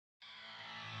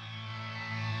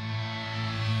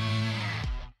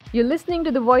You're listening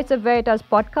to the Voice of Veritas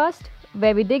podcast,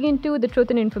 where we dig into the truth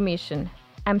and information.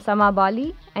 I'm Sama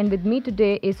Bali, and with me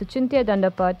today is Suchintya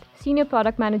Dandapat, Senior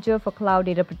Product Manager for Cloud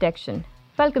Data Protection.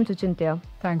 Welcome, Suchintya.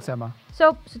 Thanks, Emma.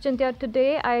 So, Suchintya,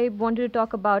 today I wanted to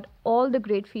talk about all the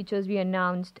great features we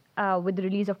announced with the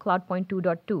release of CloudPoint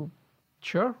 2.2.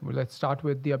 Sure. Well, let's start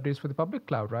with the updates for the public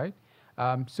cloud, right?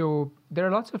 So there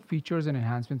are lots of features and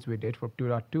enhancements we did for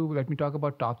 2.2. Let me talk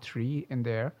about top three in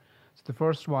there. So the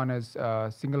first one is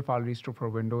single file restore for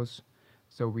Windows.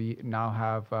 So we now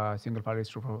have single file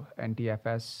restore for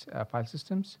NTFS file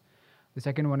systems. The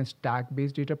second one is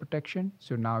tag-based data protection.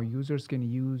 So now users can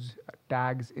use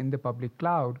tags in the public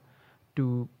cloud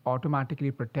to automatically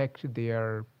protect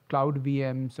their cloud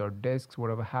VMs or disks,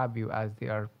 whatever have you, as they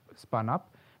are spun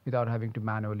up without having to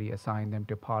manually assign them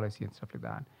to policy and stuff like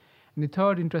that. And the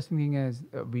third interesting thing is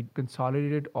we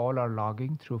consolidated all our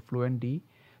logging through FluentD.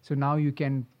 So now you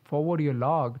can forward your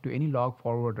log to any log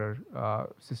forwarder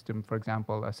system. For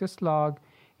example, a syslog,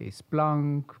 a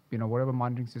Splunk, whatever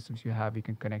monitoring systems you have, you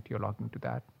can connect your logging to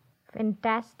that.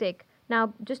 Fantastic.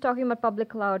 Now, just talking about public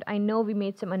cloud, I know we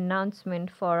made some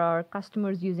announcement for our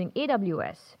customers using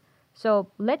AWS. So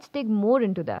let's dig more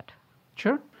into that.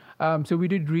 Sure. So we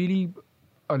did really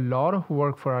a lot of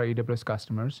work for our AWS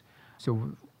customers.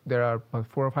 So there are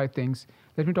 4 or 5 things.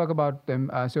 Let me talk about them.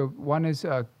 So one is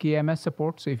KMS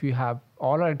support. So if you have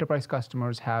all our enterprise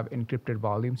customers have encrypted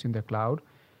volumes in the cloud,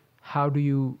 how do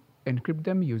you encrypt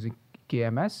them using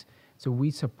KMS? So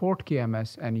we support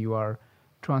KMS, and you are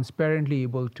transparently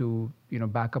able to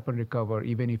back up and recover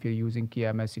even if you're using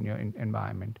KMS in your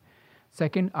environment.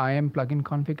 Second, IAM plugin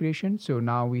configuration. So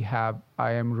now we have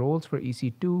IAM roles for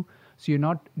EC2. So you're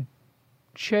not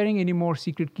sharing any more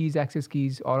secret keys, access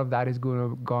keys. All of that is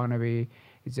gone away.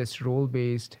 It's just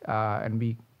role-based, and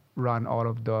we run all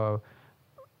of the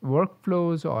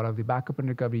workflows, all of the backup and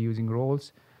recovery using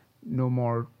roles. No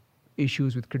more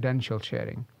issues with credential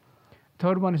sharing.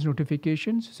 Third one is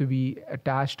notifications. So we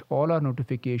attached all our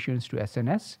notifications to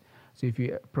SNS. So if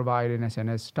you provide an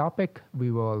SNS topic,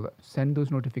 we will send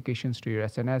those notifications to your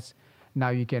SNS. Now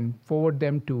you can forward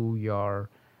them to your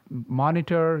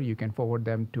monitor, you can forward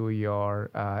them to your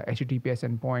HTTPS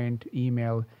endpoint,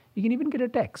 email. You can even get a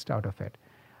text out of it.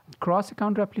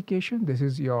 Cross-account replication, this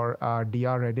is your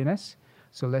DR readiness.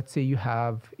 So let's say you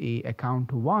have a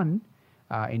account 1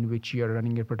 in which you're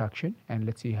running your production, and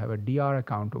let's say you have a DR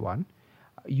account 1.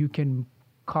 You can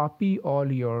copy all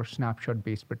your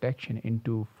snapshot-based protection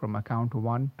from account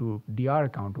 1 to DR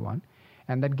account 1,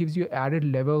 and that gives you added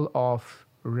level of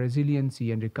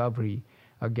resiliency and recovery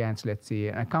against, let's say,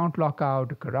 an account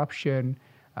lockout, corruption,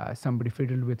 somebody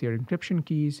fiddled with your encryption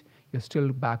keys. You're still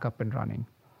back up and running.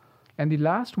 And the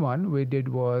last one we did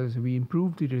was we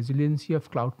improved the resiliency of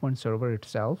CloudPoint server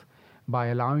itself by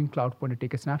allowing CloudPoint to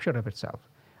take a snapshot of itself.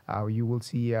 You will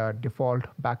see a default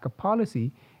backup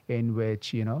policy in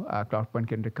which CloudPoint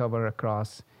can recover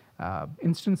across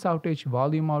instance outage,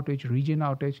 volume outage, region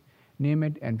outage, name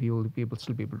it, and we will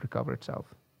still be able to recover itself.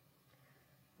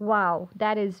 Wow,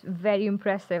 that is very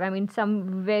impressive. I mean,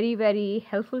 some very, very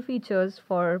helpful features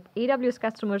for AWS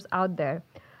customers out there.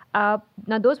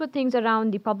 Now, those were things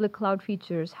around the public cloud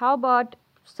features. How about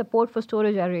support for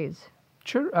storage arrays?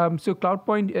 Sure. So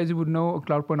CloudPoint, as you would know,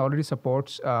 CloudPoint already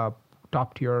supports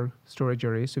top-tier storage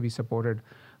arrays. So we supported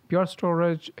Pure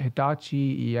Storage,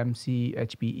 Hitachi, EMC,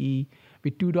 HPE.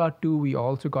 With 2.2, we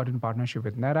also got in partnership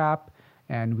with NetApp,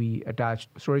 and we attached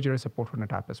storage array support for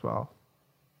NetApp as well.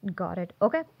 Got it.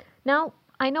 Okay. Now,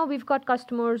 I know we've got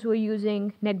customers who are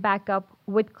using NetBackup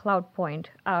with CloudPoint,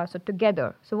 so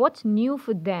together. So what's new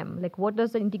for them? Like, what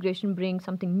does the integration bring?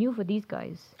 Something new for these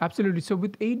guys? Absolutely. So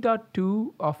with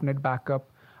 8.2 of NetBackup,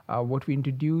 what we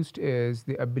introduced is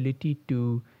the ability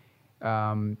to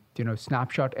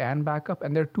snapshot and backup,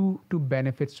 and there are two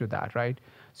benefits to that, right?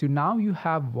 So now you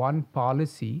have one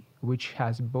policy which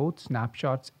has both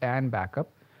snapshots and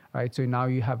backup, right? So now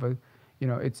you have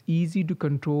it's easy to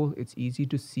control, it's easy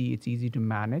to see, it's easy to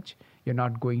manage. You're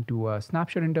not going to a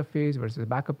snapshot interface versus a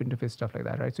backup interface, stuff like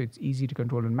that, right? So it's easy to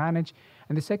control and manage.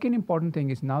 And the second important thing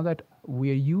is now that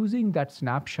we are using that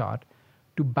snapshot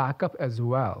to backup as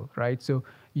well, right? So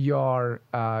you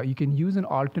can use an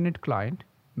alternate client,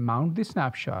 mount the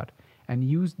snapshot, and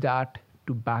use that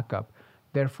to backup,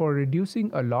 therefore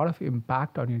reducing a lot of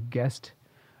impact on your guest,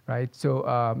 right?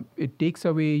 So it takes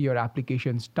away your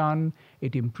application stun,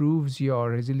 it improves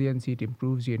your resiliency, it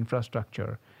improves your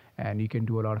infrastructure, and you can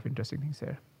do a lot of interesting things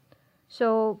there.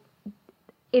 So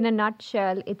in a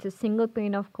nutshell, it's a single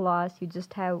pane of glass. You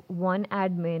just have one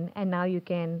admin, and now you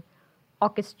can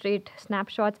orchestrate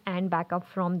snapshots and backup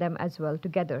from them as well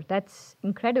together. That's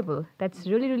incredible. That's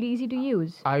really, really easy to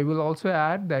use. I will also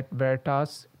add that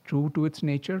Veritas, true to its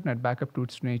nature, NetBackup to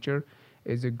its nature,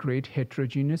 is a great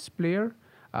heterogeneous player.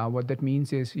 What that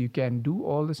means is you can do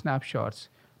all the snapshots,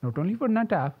 not only for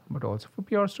NetApp, but also for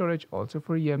Pure Storage, also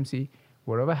for EMC,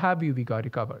 whatever have you, we got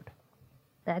it covered.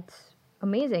 That's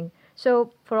amazing.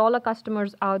 So, for all our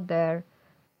customers out there,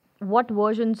 what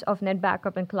versions of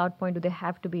NetBackup and CloudPoint do they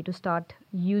have to be to start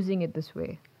using it this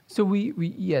way? So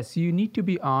yes, you need to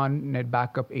be on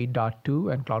NetBackup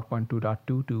 8.2 and CloudPoint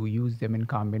 2.2 to use them in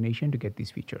combination to get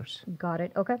these features. Got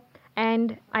it. Okay.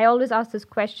 And I always ask this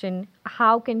question,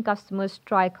 how can customers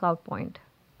try CloudPoint?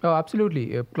 Oh,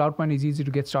 absolutely. CloudPoint is easy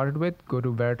to get started with. Go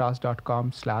to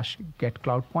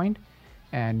veritas.com/getCloudPoint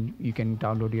and you can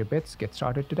download your bits, get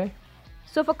started today.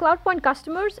 So for CloudPoint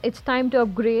customers, it's time to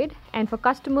upgrade. And for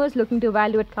customers looking to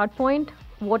evaluate CloudPoint,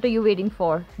 what are you waiting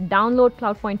for? Download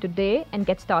CloudPoint today and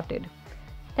get started.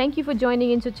 Thank you for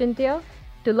joining in, Suchintya.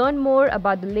 To learn more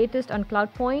about the latest on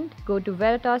CloudPoint, go to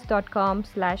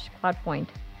veritas.com/CloudPoint.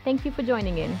 Thank you for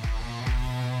joining in.